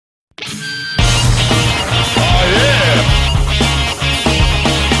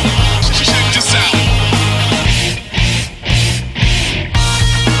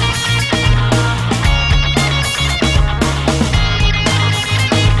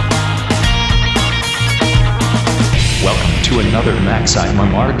another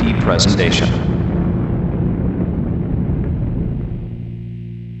MaximumRD presentation.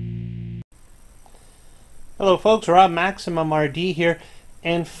 Hello folks, Rob MaximumRD here,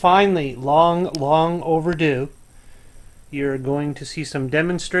 and finally, long overdue, you're going to see some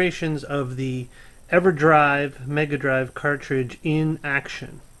demonstrations of the EverDrive megadrive cartridge in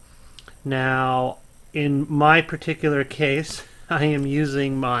action. Now, in my particular case, I am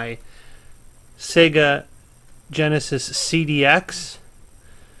using my Sega Genesis CDX.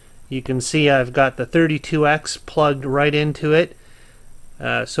 You can see I've got the 32X plugged right into it.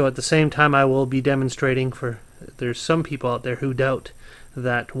 So at the same time I will be demonstrating there's some people out there who doubt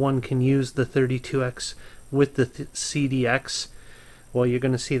that one can use the 32X with the CDX. Well, you're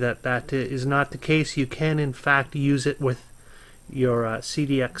going to see that that is not the case. You can in fact use it with your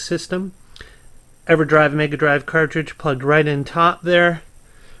CDX system. EverDrive megadrive cartridge plugged right in top there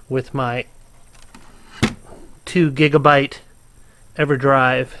with my 2 GB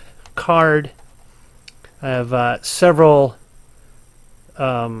EverDrive card. I have several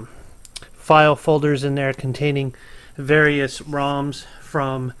file folders in there containing various ROMs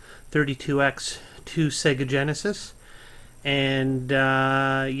from 32X to Sega Genesis. And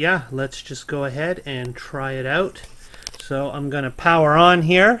yeah, let's just go ahead and try it out. So I'm going to power on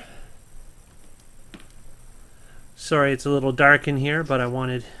here. Sorry it's a little dark in here, but I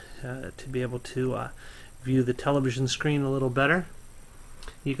wanted to be able to view the television screen a little better.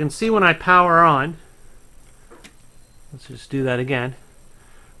 You can see when I power on, let's just do that again.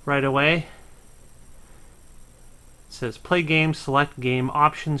 Right away, it says play game, select game,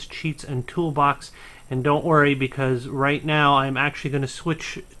 options, cheats, and toolbox. And don't worry, because right now I'm actually going to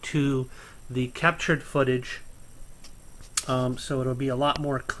switch to the captured footage, so it'll be a lot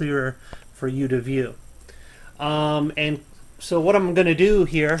more clearer for you to view. And so what I'm going to do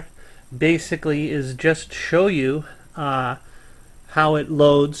here basically is just show you how it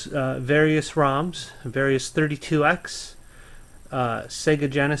loads various ROMs, various 32X, Sega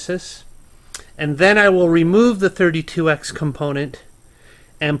Genesis, and then I will remove the 32X component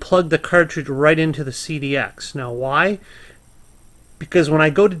and plug the cartridge right into the CDX. Now why? Because when I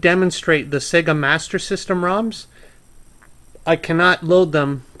go to demonstrate the Sega Master System ROMs, I cannot load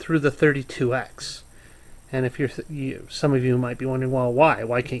them through the 32X. And if some of you might be wondering, well, why?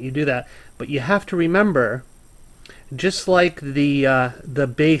 Why can't you do that? But you have to remember, just like the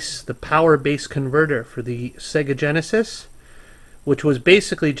power base converter for the Sega Genesis, which was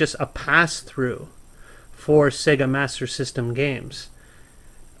basically just a pass-through for Sega Master System games,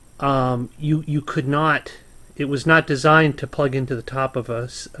 you could not. It was not designed to plug into the top of a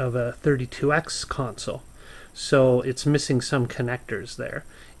 32X console, so it's missing some connectors there.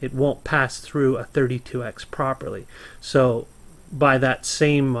 It won't pass through a 32X properly. So by that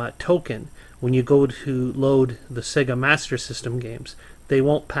same token, when you go to load the Sega Master System games, they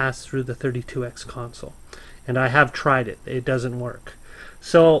won't pass through the 32X console. And I have tried it. It doesn't work.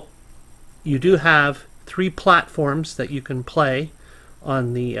 So you do have 3 platforms that you can play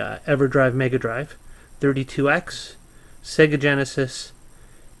on the EverDrive megadrive: 32X, Sega Genesis,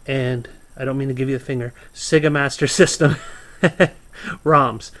 and, I don't mean to give you a finger, Sega Master System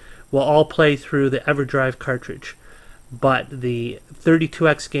ROMs will all play through the EverDrive cartridge. But the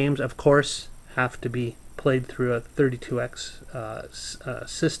 32X games, of course, have to be played through a 32X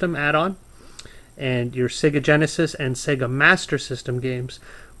system add-on. And your Sega Genesis and Sega Master System games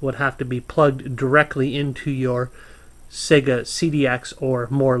would have to be plugged directly into your Sega CDX, or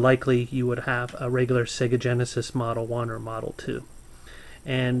more likely you would have a regular Sega Genesis Model 1 or Model 2.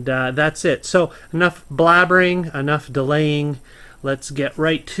 And that's it. So enough blabbering, enough delaying. Let's get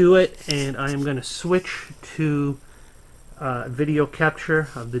right to it, and I am going to switch to video capture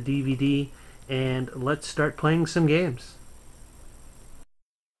of the DVD, and let's start playing some games.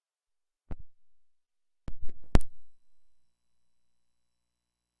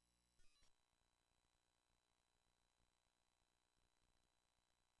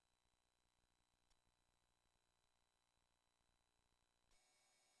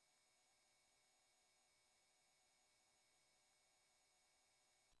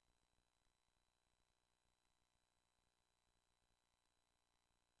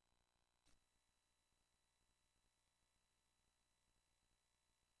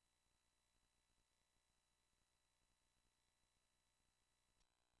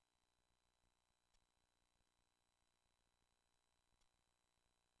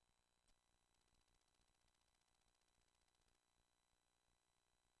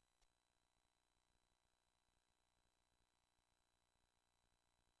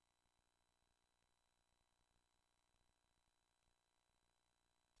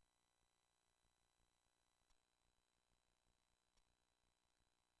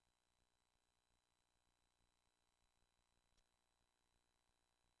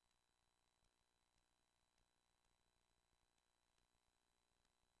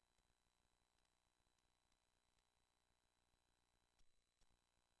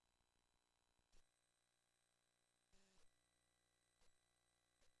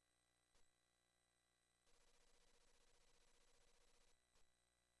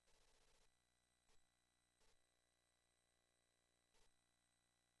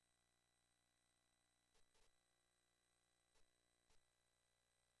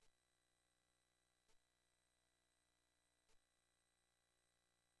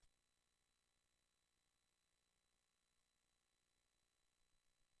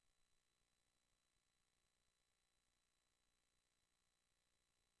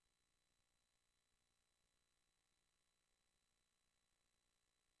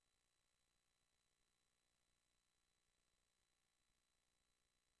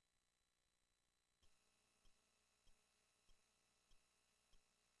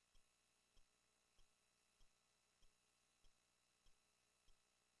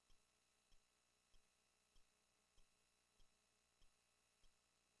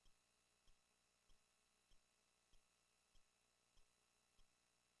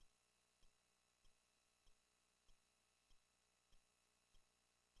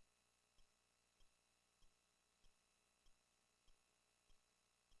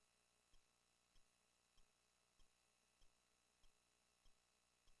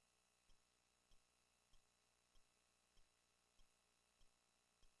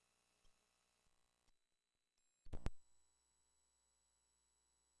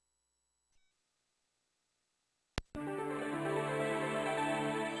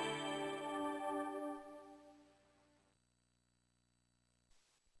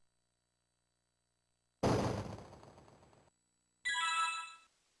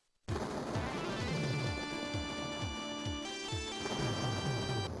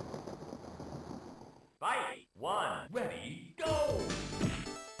 Fight! 1, ready, go!